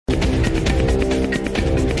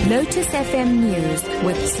Lotus FM News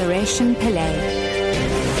with Sureshan Pillay.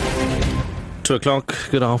 2 o'clock,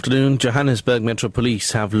 good afternoon. Johannesburg Metro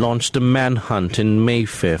Police have launched a manhunt in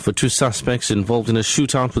Mayfair for 2 suspects involved in a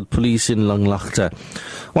shootout with police in Langlaagte.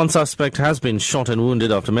 One suspect has been shot and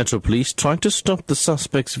wounded after Metro Police tried to stop the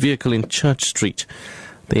suspect's vehicle in Church Street.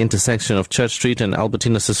 The intersection of Church Street and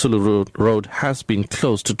Albertina Sisulu Road has been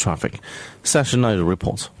closed to traffic. Sasha Naidu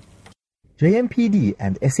reports. JMPD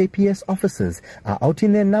and SAPS officers are out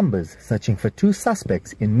in their numbers searching for 2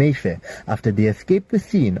 suspects in Mayfair after they escaped the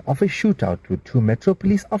scene of a shootout with 2 Metro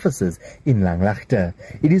Police officers in Langlaagte.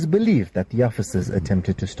 It is believed that the officers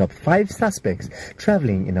attempted to stop 5 suspects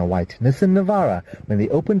travelling in a white Nissan Navara when they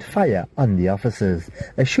opened fire on the officers.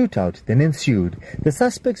 A shootout then ensued. The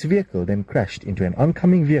suspect's vehicle then crashed into an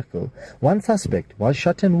oncoming vehicle. 1 suspect was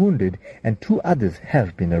shot and wounded and 2 others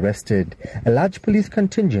have been arrested. A large police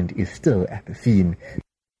contingent is still at the scene.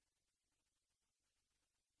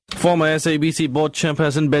 Former SABC board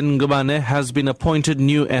chairperson Ben Ngubane has been appointed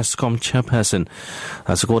new Eskom chairperson.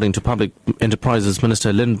 That's according to Public Enterprises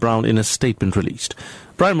Minister Lynn Brown in a statement released.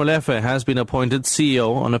 Brian Molefe has been appointed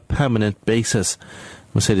CEO on a permanent basis.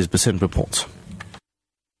 Mercedes Besent reports.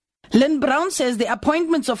 Lynn Brown says the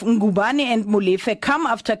appointments of Ngubane and Molefe come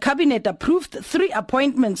after Cabinet approved 3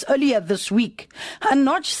 appointments earlier this week.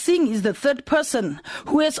 Anoj Singh is the 3rd person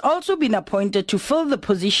who has also been appointed to fill the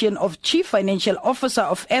position of Chief Financial Officer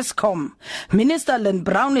of Eskom. Minister Lynn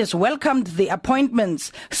Brown has welcomed the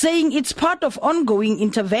appointments, saying it's part of ongoing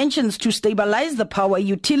interventions to stabilize the power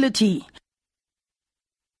utility.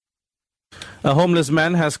 A homeless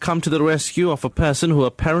man has come to the rescue of a person who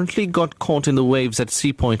apparently got caught in the waves at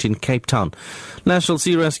Sea Point in Cape Town. National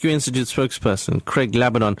Sea Rescue Institute spokesperson Craig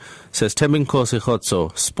Lebanon says Tembinkosi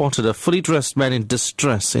Khotso spotted a fully dressed man in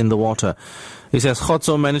distress in the water. He says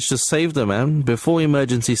Khotso managed to save the man before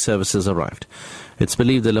emergency services arrived. It's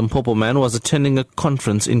believed the Limpopo man was attending a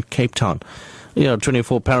conference in Cape Town.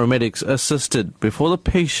 24 paramedics assisted before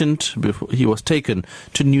he was taken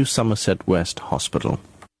to New Somerset West Hospital.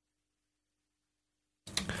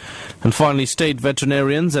 And finally, state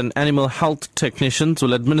veterinarians and animal health technicians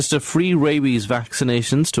will administer free rabies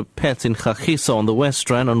vaccinations to pets in Kagiso on the West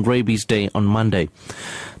Rand on Rabies Day on Monday.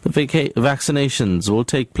 The vaccinations will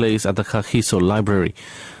take place at the Kagiso Library.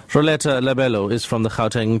 Roletta Labello is from the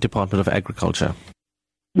Gauteng Department of Agriculture.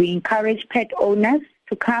 We encourage pet owners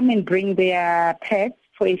to come and bring their pets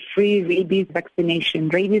for a free rabies vaccination.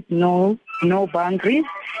 Rabies knows no boundaries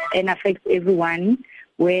and affects everyone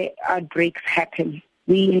where outbreaks happen.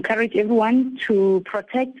 We encourage everyone to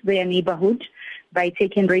protect their neighborhood by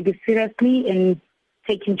taking rabies seriously and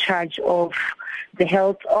taking charge of the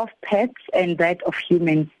health of pets and that of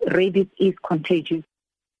humans. Rabies is contagious.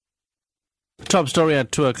 Top story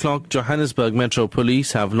at 2 o'clock. Johannesburg Metro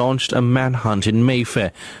Police have launched a manhunt in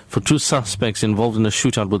Mayfair for 2 suspects involved in a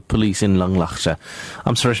shootout with police in Langlaagte.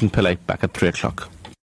 I'm Sureshan Pillay, back at 3 o'clock.